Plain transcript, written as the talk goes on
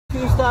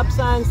2 stop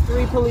signs,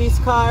 3 police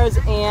cars,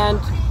 and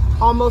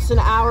almost an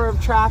hour of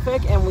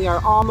traffic, and we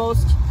are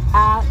almost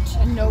at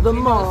the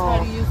mall. Nobody knows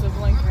how to use a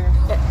blinker.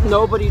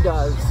 Nobody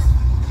does.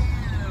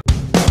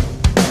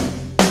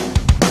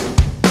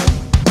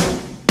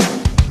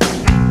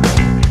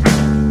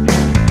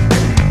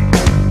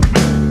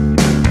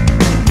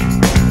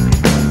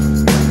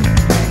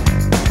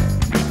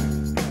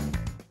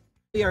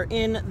 We are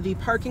in the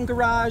parking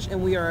garage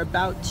and we are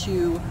about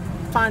to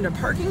find a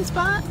parking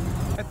spot.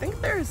 I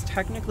think there is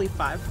technically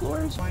 5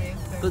 floors. Why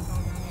is there but so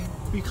many?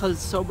 because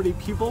so many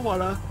people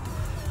want to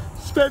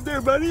spend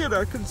their money in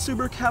our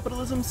consumer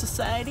capitalism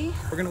society.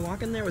 We're gonna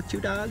walk in there with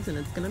 2 dogs and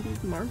it's gonna be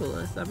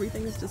marvelous.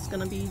 Everything is just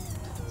gonna be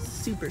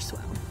super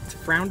swell. It's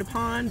frowned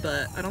upon,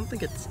 but I don't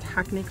think it's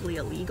technically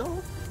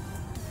illegal.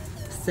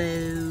 So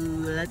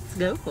let's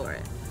go for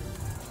it.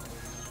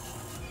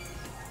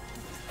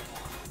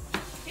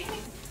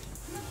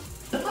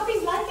 The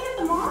puppies like it at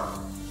the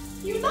mall?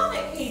 You love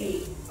it,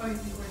 Katy. Oh, you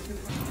think we're too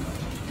far?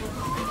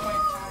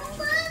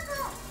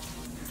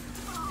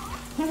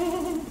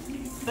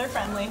 They're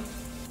friendly.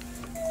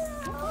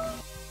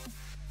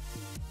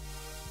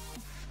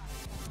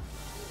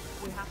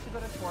 We have to go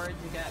to Torrid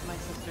to get my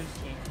sister's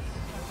cakes.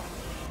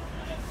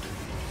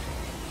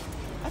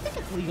 I think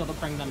it's legal to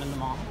bring them in the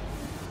mall.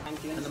 And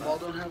the mall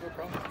don't have a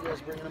problem with you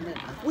guys bringing them in,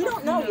 huh? We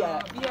don't know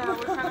yet. Yeah,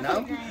 we're kind of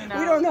figuring it out.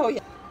 We don't know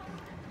yet.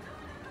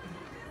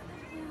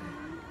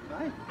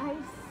 Hi. I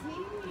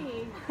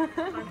see.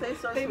 Aren't they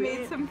so They sweet?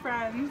 made some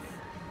friends.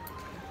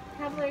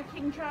 Cavalier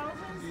King Charles?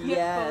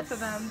 Yes. Both of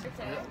them.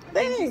 Thanks.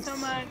 Thank you so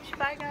much.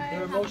 Bye, guys.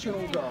 They're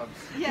emotional dogs.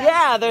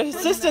 Yeah, they're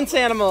assistance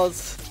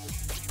animals.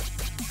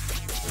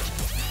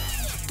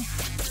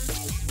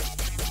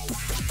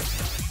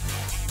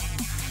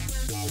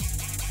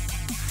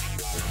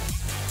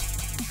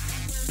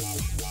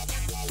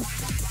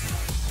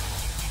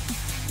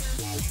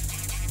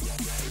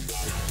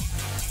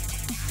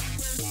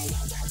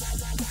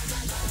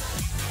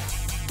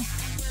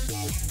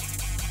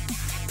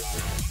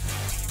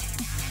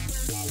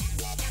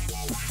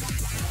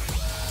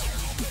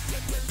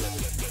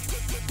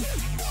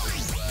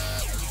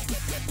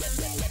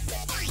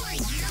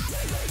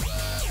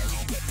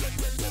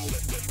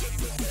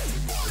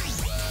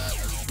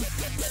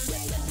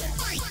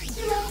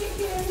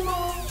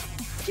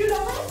 You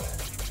love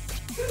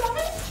it? You love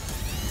it?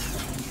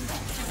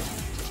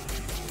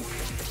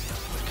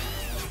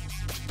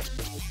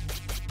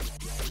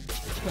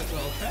 Quick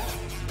little trip.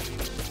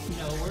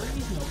 No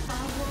worries, no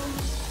problem.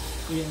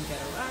 We didn't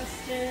get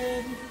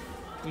arrested.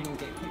 We didn't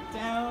get kicked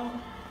out.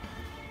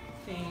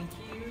 Thank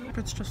you.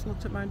 It's just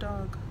looked at my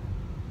dog.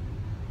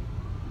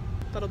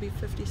 That'll be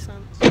 50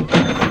 cents.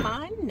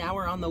 Fine, now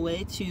we're on the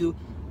way to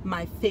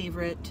my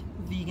favorite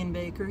vegan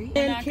bakery.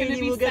 We're And not gonna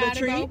Katy be will get a sad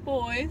treat. about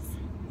boys.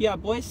 Yeah,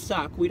 boys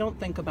suck. We don't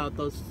think about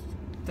those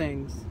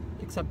things.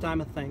 Except I'm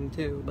a thing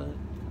too, but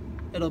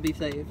it'll be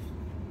safe.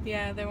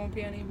 Yeah, there won't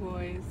be any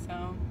boys,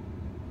 so.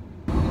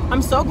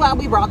 I'm so glad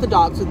we brought the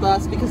dogs with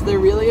us because they're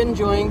really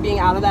enjoying being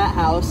out of that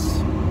house.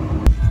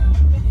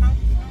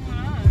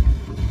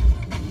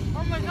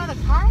 Oh my god, the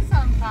car's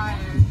on fire.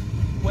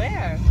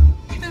 Where?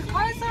 The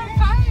car's on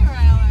fire,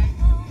 Alex.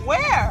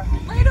 Where?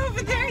 Right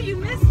over there, you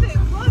missed it.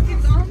 Look,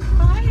 it's on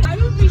fire. I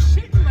would be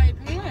shitting my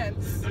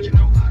pants.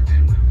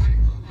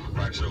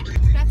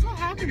 That's what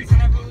happens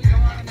whenever we go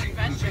on an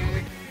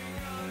adventure.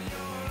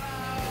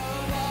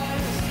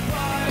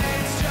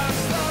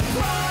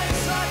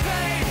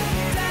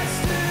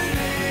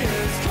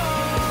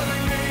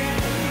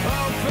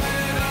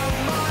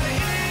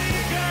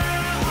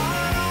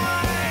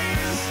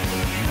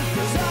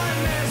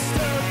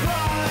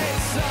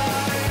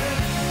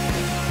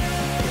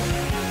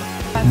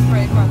 Best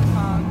break on the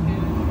song,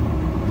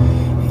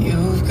 dude.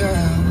 You've got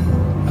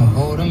a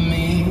hold of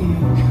me,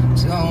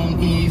 don't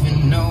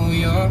even know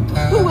your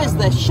power. Who is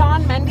this?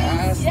 Shawn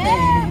Mendes?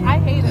 Yeah, I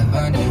hate it.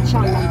 I hate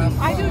Shawn Mendes.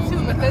 I do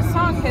too, but this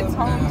song hits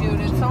home,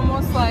 dude. It's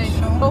almost like,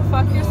 go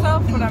fuck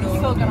yourself, but I'm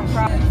still gonna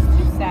cry. It's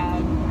too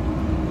sad.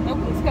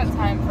 Nobody's got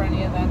time for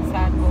any of that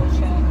sad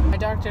bullshit. My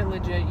doctor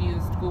legit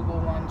used Google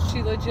once.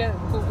 She legit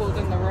Googled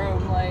in the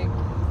room, like,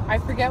 I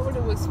forget what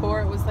it was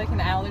for. It was like an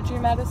allergy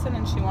medicine,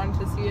 and she wanted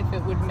to see if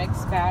it would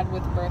mix bad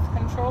with birth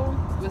control.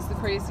 It was the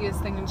craziest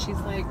thing, and she's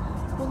like,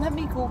 well, let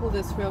me Google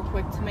this real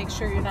quick to make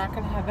sure you're not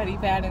going to have any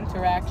bad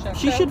interactions.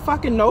 She should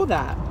fucking know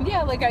that.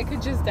 Yeah, like I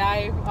could just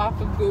die off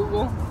of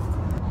Google.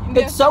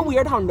 It's so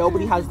weird how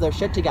nobody has their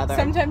shit together.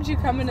 Sometimes you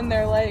come in and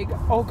they're like,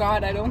 oh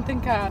god, I don't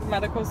think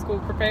medical school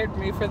prepared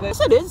me for this.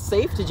 It is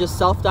safe to just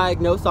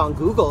self-diagnose on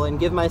Google and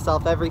give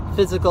myself every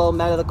physical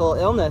medical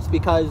illness,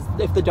 because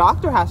if the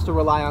doctor has to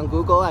rely on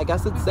Google, I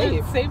guess it's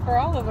safe. It's safe for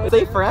all of us.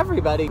 Safe for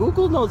everybody.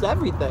 Google knows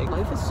everything.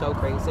 Life is so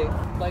crazy.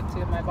 I'd like to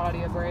give my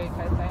body a break,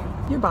 I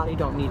think. Your body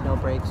don't need no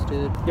breaks,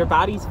 dude. Your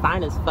body's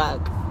fine as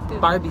fuck. Dude,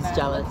 Barbie's like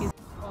that. jealous.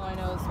 All I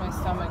know is my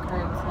stomach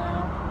hurts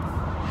now.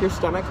 Your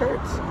stomach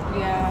hurts?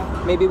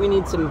 Yeah. Maybe we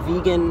need some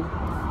vegan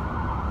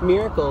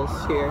miracles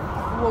here.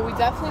 Well, we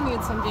definitely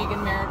need some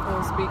vegan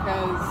miracles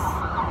because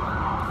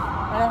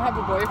I don't have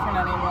a boyfriend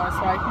anymore,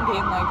 so I can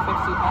gain like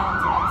 50 pounds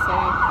and I'm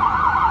safe.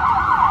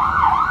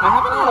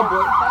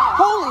 boy.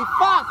 Holy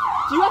fuck!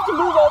 Do you have to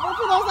move over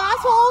for those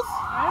assholes?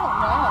 I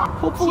don't know.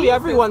 Hopefully Jesus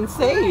everyone's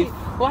safe.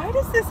 Christ. Why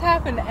does this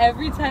happen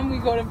every time we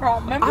go to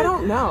Providence? I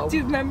don't know.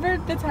 Dude, remember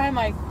the time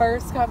I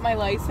first got my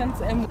license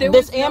and there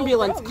This was no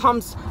ambulance road?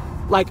 comes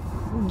like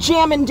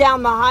jamming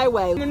down the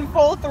highway, in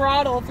full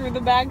throttle through the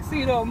back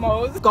seat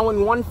almost.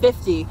 going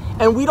 150,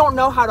 and we don't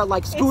know how to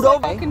like scoot It's like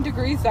over. fucking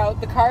degrees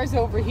out, the car's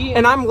overheating.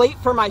 And I'm late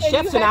for my And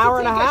shift, you an had to hour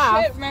and a take a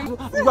half, shit,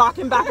 remember?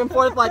 rocking back and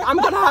forth like I'm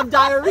gonna have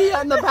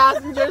diarrhea in the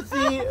passenger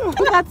seat.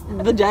 That's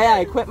the day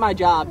I quit my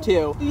job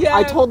too. Yeah.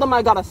 I told them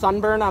I got a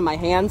sunburn on my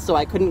hands, so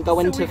I couldn't go So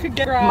into we could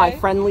get my dry.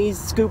 friendly's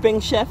scooping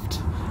shift.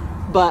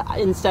 But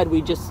instead,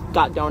 we just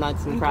got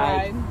donuts and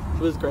cried.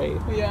 It was great.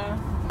 Yeah.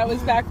 That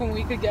was back when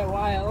we could get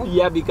wild.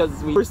 Yeah,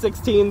 because we were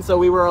 16, so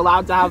we were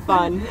allowed to have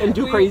fun and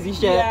do crazy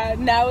shit. Yeah,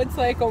 now it's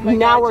like, oh my god.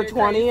 Now we're you're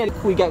 20 crazy.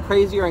 and we get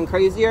crazier and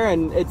crazier,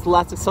 and it's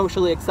less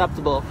socially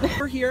acceptable.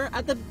 We're here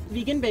at the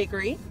vegan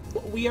bakery.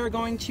 We are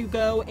going to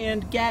go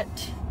and get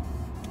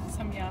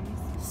Some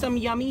yums. some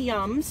yummy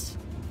yums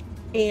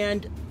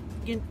and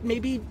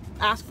maybe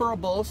ask for a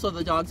bowl so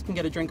the dogs can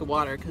get a drink of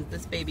water, because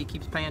this baby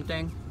keeps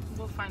panting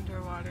We'll find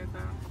her water though.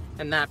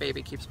 and that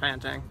baby keeps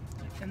panting.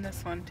 And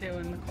this one too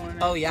in the corner.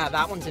 Oh yeah,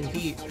 that one's in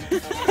heat.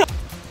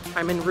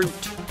 I'm en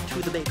route to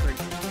the bakery.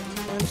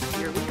 And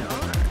here we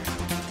are.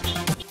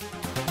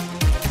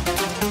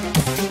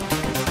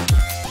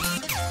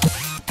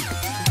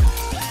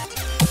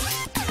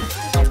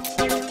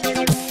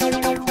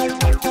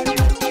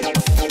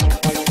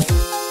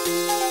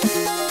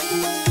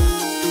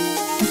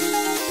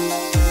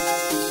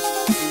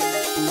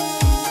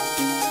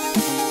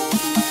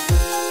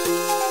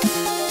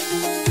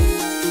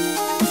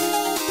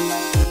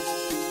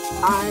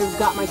 I've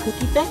got my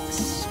cookie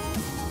fix,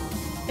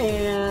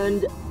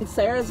 and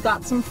Sarah's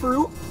got some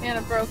fruit, And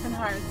a broken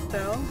heart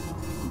still.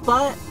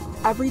 but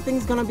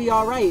everything's gonna be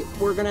all right.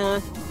 We're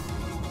gonna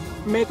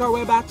make our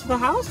way back to the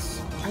house.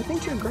 I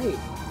think you're great. You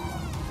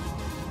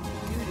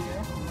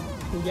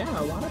do. Yeah,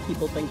 a lot of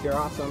people think you're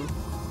awesome.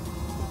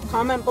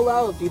 Comment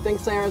below if you think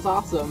Sarah's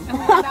awesome.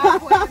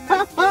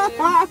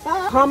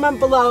 Comment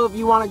below if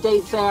you want to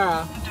date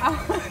Sarah.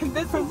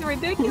 This is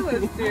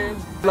ridiculous, dude.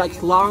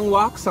 Likes long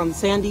walks on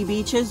sandy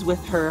beaches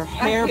with her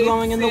hair I hate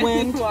blowing in the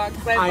sandy wind.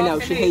 walks. I know,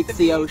 fucking she hate hates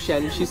the beach.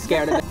 ocean. She's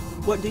scared of it.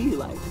 What do you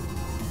like?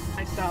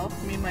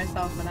 Myself, me,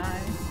 myself, and I.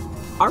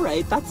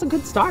 Alright, that's a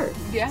good start.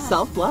 Yeah.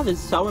 Self-love is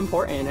so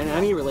important in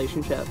any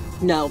relationship.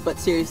 No, but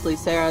seriously,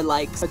 Sarah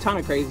likes a ton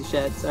of crazy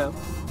shit, so.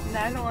 No,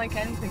 I don't like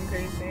anything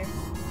crazy.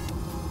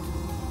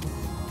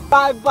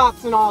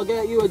 $5 and I'll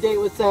get you a date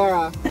with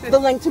Sarah. The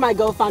link to my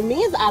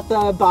GoFundMe is at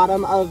the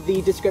bottom of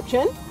the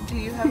description. Do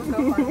you have a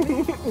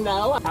GoFundMe?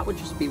 No, that would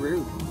just be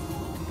rude.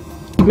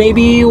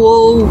 Maybe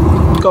we'll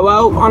go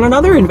out on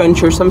another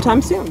adventure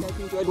sometime soon. If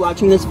you enjoyed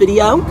watching this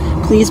video,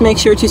 please make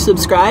sure to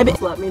subscribe.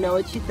 Let me know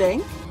what you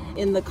think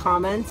in the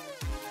comments.